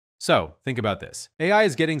So, think about this. AI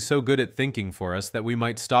is getting so good at thinking for us that we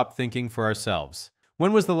might stop thinking for ourselves.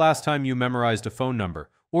 When was the last time you memorized a phone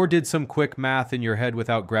number or did some quick math in your head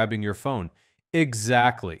without grabbing your phone?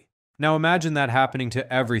 Exactly. Now imagine that happening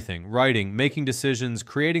to everything: writing, making decisions,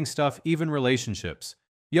 creating stuff, even relationships.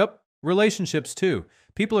 Yup, relationships too.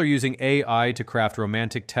 People are using AI to craft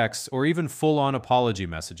romantic texts or even full-on apology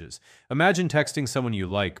messages. Imagine texting someone you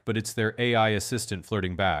like, but it's their AI assistant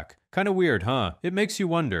flirting back. Kinda weird, huh? It makes you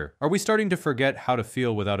wonder, are we starting to forget how to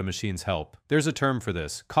feel without a machine's help? There's a term for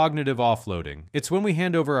this: cognitive offloading. It's when we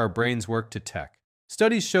hand over our brain's work to tech.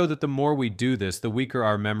 Studies show that the more we do this, the weaker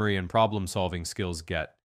our memory and problem-solving skills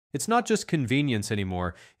get. It's not just convenience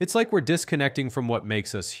anymore, it's like we're disconnecting from what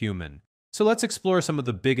makes us human. So let's explore some of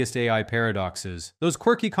the biggest AI paradoxes, those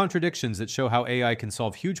quirky contradictions that show how AI can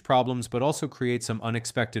solve huge problems but also create some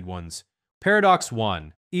unexpected ones. Paradox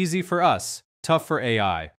 1. Easy for us, tough for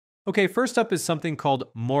AI. Okay, first up is something called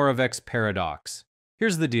Moravec's paradox.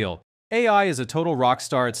 Here's the deal. AI is a total rock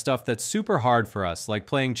star at stuff that's super hard for us, like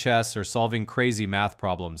playing chess or solving crazy math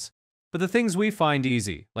problems. But the things we find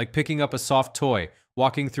easy, like picking up a soft toy,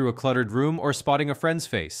 walking through a cluttered room, or spotting a friend's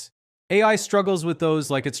face. AI struggles with those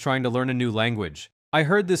like it's trying to learn a new language. I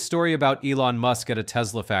heard this story about Elon Musk at a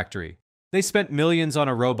Tesla factory. They spent millions on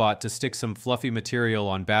a robot to stick some fluffy material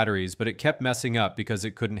on batteries, but it kept messing up because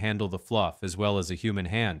it couldn't handle the fluff as well as a human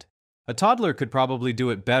hand. A toddler could probably do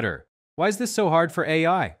it better. Why is this so hard for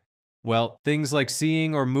AI? Well, things like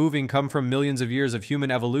seeing or moving come from millions of years of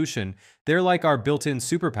human evolution. They're like our built-in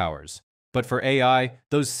superpowers. But for AI,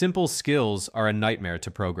 those simple skills are a nightmare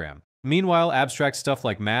to program. Meanwhile, abstract stuff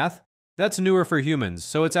like math, that's newer for humans,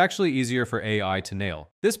 so it's actually easier for AI to nail.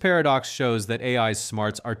 This paradox shows that AI's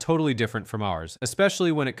smarts are totally different from ours,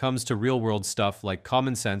 especially when it comes to real-world stuff like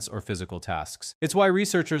common sense or physical tasks. It's why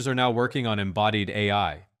researchers are now working on embodied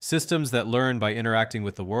AI, systems that learn by interacting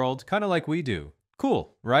with the world, kind of like we do.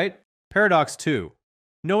 Cool, right? Paradox 2.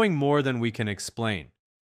 Knowing more than we can explain.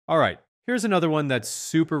 Alright, here's another one that's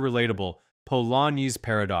super relatable: Polanyi's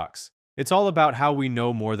paradox. It's all about how we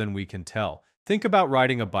know more than we can tell. Think about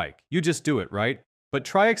riding a bike. You just do it, right? But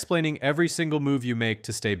try explaining every single move you make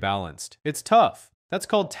to stay balanced. It's tough. That's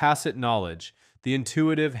called tacit knowledge, the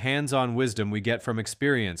intuitive, hands-on wisdom we get from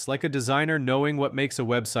experience, like a designer knowing what makes a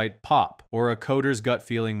website pop, or a coder's gut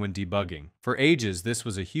feeling when debugging. For ages, this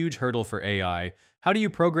was a huge hurdle for AI. How do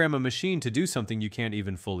you program a machine to do something you can't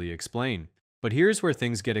even fully explain? But here's where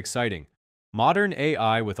things get exciting. Modern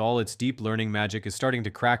AI, with all its deep learning magic, is starting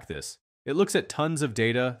to crack this. It looks at tons of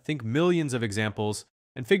data, think millions of examples,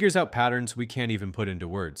 and figures out patterns we can't even put into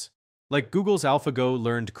words. Like Google's AlphaGo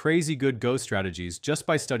learned crazy good Go strategies just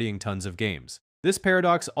by studying tons of games. This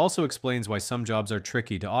paradox also explains why some jobs are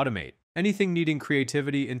tricky to automate. Anything needing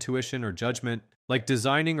creativity, intuition, or judgment, like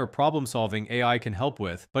designing or problem-solving, AI can help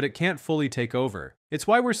with, but it can't fully take over. It's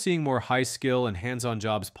why we're seeing more high-skill and hands-on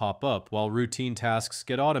jobs pop up while routine tasks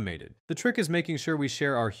get automated. The trick is making sure we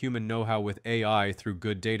share our human know-how with AI through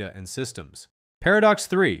good data and systems. Paradox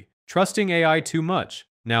 3. Trusting AI too much.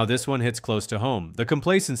 Now this one hits close to home: the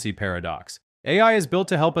complacency paradox. AI is built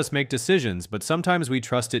to help us make decisions, but sometimes we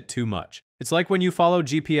trust it too much. It's like when you follow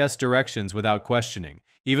GPS directions without questioning,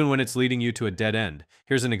 even when it's leading you to a dead end.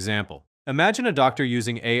 Here's an example. Imagine a doctor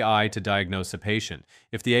using AI to diagnose a patient.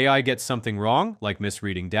 If the AI gets something wrong, like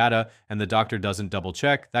misreading data, and the doctor doesn't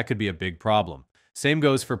double-check, that could be a big problem. Same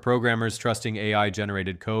goes for programmers trusting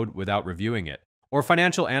AI-generated code without reviewing it, or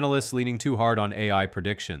financial analysts leaning too hard on AI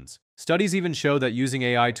predictions. Studies even show that using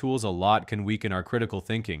AI tools a lot can weaken our critical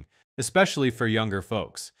thinking, especially for younger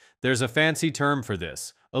folks. There's a fancy term for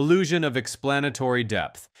this: illusion of explanatory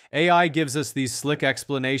depth. AI gives us these slick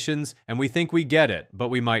explanations, and we think we get it, but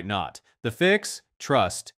we might not. The fix?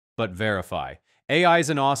 Trust, but verify. AI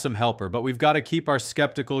is an awesome helper, but we've got to keep our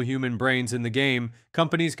skeptical human brains in the game.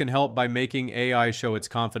 Companies can help by making AI show its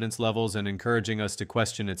confidence levels and encouraging us to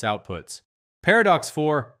question its outputs. Paradox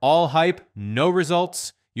 4. All hype, no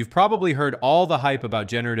results. You've probably heard all the hype about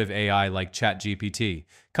generative AI like ChatGPT.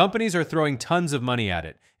 Companies are throwing tons of money at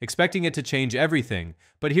it, expecting it to change everything.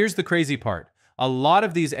 But here's the crazy part. A lot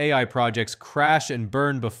of these AI projects crash and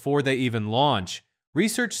burn before they even launch.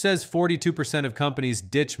 Research says 42% of companies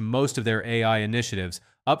ditch most of their AI initiatives,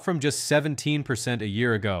 up from just 17% a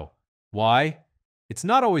year ago. Why? It's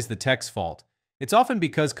not always the tech's fault. It's often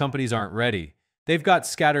because companies aren't ready. They've got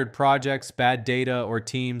scattered projects, bad data, or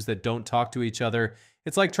teams that don't talk to each other.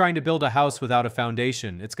 It's like trying to build a house without a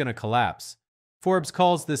foundation. It's going to collapse. Forbes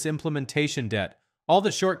calls this implementation debt, all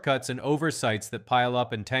the shortcuts and oversights that pile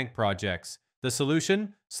up and tank projects. The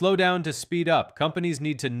solution? Slow down to speed up. Companies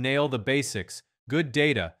need to nail the basics: good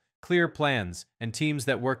data, clear plans, and teams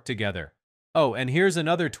that work together. Oh, and here's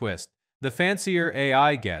another twist. The fancier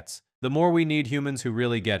AI gets, the more we need humans who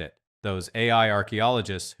really get it. Those AI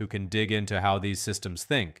archaeologists who can dig into how these systems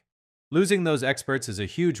think. Losing those experts is a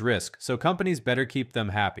huge risk, so companies better keep them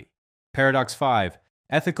happy. Paradox 5.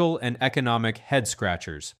 Ethical and economic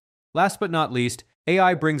headscratchers. Last but not least,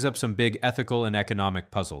 AI brings up some big ethical and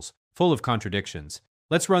economic puzzles, full of contradictions.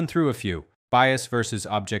 Let's run through a few. Bias versus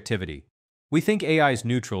objectivity. We think AI is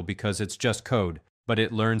neutral because it's just code, but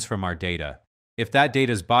it learns from our data. If that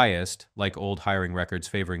data is biased, like old hiring records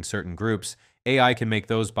favoring certain groups, AI can make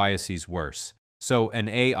those biases worse. So an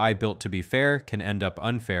AI built to be fair can end up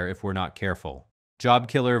unfair if we're not careful. Job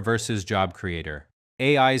killer versus job creator.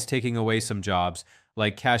 AI is taking away some jobs,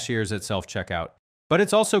 like cashiers at self-checkout, but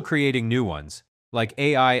it's also creating new ones, like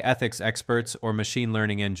AI ethics experts or machine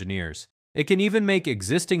learning engineers. It can even make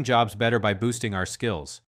existing jobs better by boosting our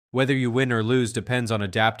skills. Whether you win or lose depends on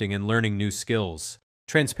adapting and learning new skills.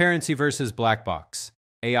 Transparency versus black box.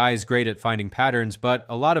 AI is great at finding patterns, but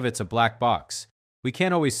a lot of it's a black box. We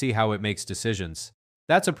can't always see how it makes decisions.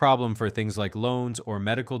 That's a problem for things like loans or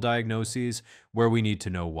medical diagnoses, where we need to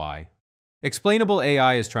know why. Explainable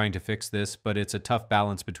AI is trying to fix this, but it's a tough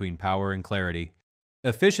balance between power and clarity.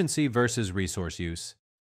 Efficiency versus resource use.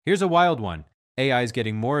 Here's a wild one. AI is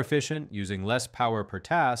getting more efficient, using less power per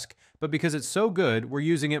task, but because it's so good, we're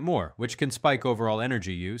using it more, which can spike overall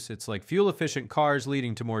energy use. It's like fuel-efficient cars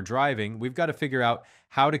leading to more driving. We've got to figure out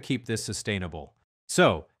how to keep this sustainable.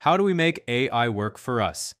 So, how do we make AI work for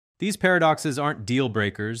us? These paradoxes aren't deal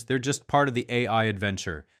breakers, they're just part of the AI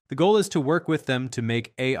adventure. The goal is to work with them to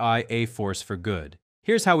make AI a force for good.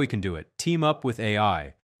 Here's how we can do it. Team up with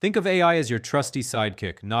AI. Think of AI as your trusty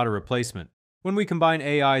sidekick, not a replacement. When we combine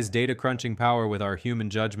AI's data crunching power with our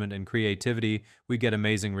human judgment and creativity, we get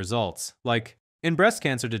amazing results. Like, in breast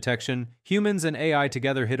cancer detection, humans and AI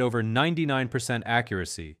together hit over 99%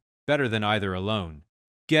 accuracy, better than either alone.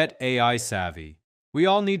 Get AI savvy. We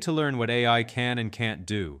all need to learn what AI can and can't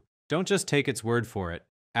do. Don't just take its word for it.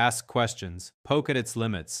 Ask questions, poke at its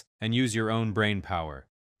limits, and use your own brain power.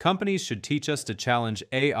 Companies should teach us to challenge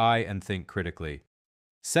AI and think critically.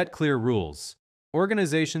 Set clear rules.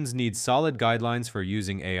 Organizations need solid guidelines for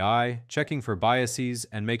using AI, checking for biases,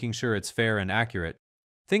 and making sure it's fair and accurate.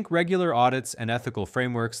 Think regular audits and ethical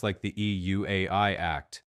frameworks like the EU AI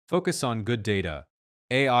Act. Focus on good data.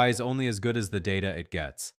 AI is only as good as the data it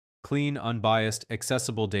gets. Clean, unbiased,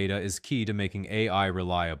 accessible data is key to making AI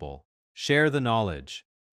reliable. Share the knowledge.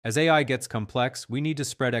 As AI gets complex, we need to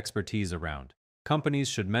spread expertise around. Companies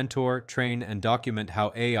should mentor, train, and document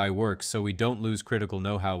how AI works so we don't lose critical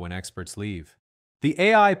know-how when experts leave. The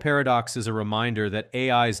AI paradox is a reminder that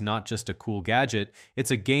AI is not just a cool gadget,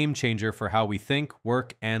 it's a game changer for how we think,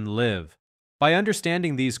 work, and live. By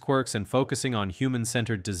understanding these quirks and focusing on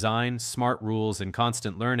human-centered design, smart rules, and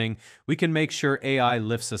constant learning, we can make sure AI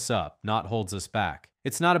lifts us up, not holds us back.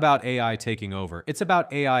 It's not about AI taking over, it's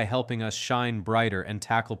about AI helping us shine brighter and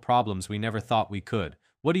tackle problems we never thought we could.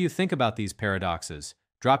 What do you think about these paradoxes?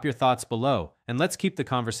 Drop your thoughts below, and let's keep the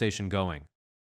conversation going.